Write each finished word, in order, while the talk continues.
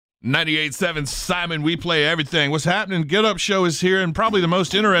98.7 Simon, we play everything. What's happening? Get Up Show is here, and probably the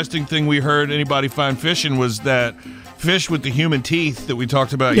most interesting thing we heard anybody find fishing was that fish with the human teeth that we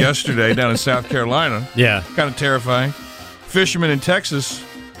talked about yesterday down in South Carolina. Yeah. Kind of terrifying. Fisherman in Texas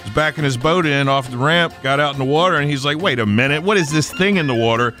was backing his boat in off the ramp, got out in the water, and he's like, wait a minute, what is this thing in the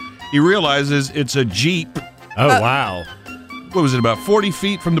water? He realizes it's a Jeep. Oh, wow. What was it, about 40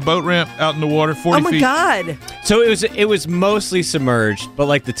 feet from the boat ramp out in the water? 40 feet. Oh, my God. So it was mostly submerged, but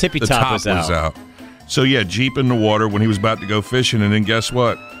like the tippy top was out. So, yeah, Jeep in the water when he was about to go fishing. And then guess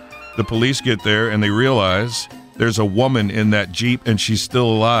what? The police get there and they realize there's a woman in that Jeep and she's still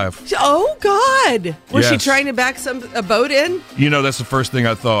alive. Oh, God. Was she Yes. trying to back a boat in? You know, that's the first thing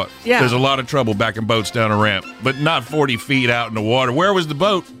I thought. Yeah. There's a lot of trouble backing boats down a ramp, but not 40 feet out in the water. Where was the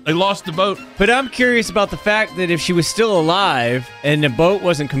boat? They lost the boat. But I'm curious about the fact that if she was still alive and the boat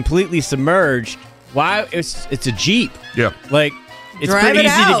wasn't completely submerged, why it's a Jeep. Yeah. Like, it's Drive pretty it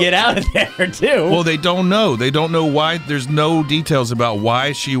easy out. to get out of there, too. Well, they don't know. They don't know why. There's no details about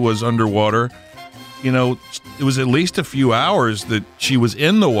why she was underwater. You know, it was at least a few hours that she was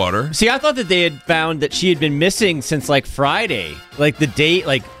in the water. See, I thought that they had found that she had been missing since like Friday. Like the date,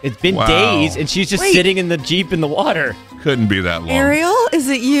 like it's been Wow. days and she's just Wait. sitting in the Jeep in the water. Couldn't be that long. Ariel, is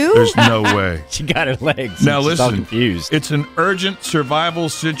it you? There's no way. She got her legs. Now She's all listen, confused. it's an urgent survival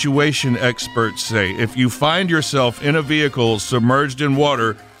situation, experts say. If you find yourself in a vehicle submerged in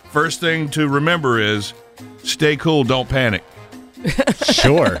water, first thing to remember is stay cool, don't panic.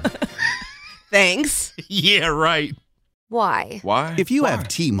 Sure. Thanks. Yeah, right. Why? Why? If you have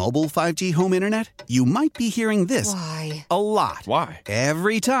T-Mobile 5G home internet, you might be hearing this Why? a lot. Why?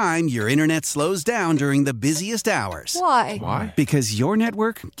 Every time your internet slows down during the busiest hours. Why? Why? Because your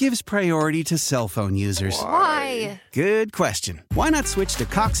network gives priority to cell phone users. Why? Good question. Why not switch to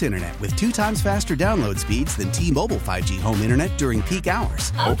Cox Internet with 2 times faster download speeds than T-Mobile 5G home internet during peak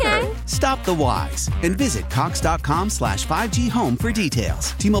hours? Okay. Stop the whys and visit cox.com/5G home for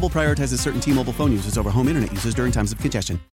details. T-Mobile prioritizes certain T-Mobile phone users over home internet users during times of congestion.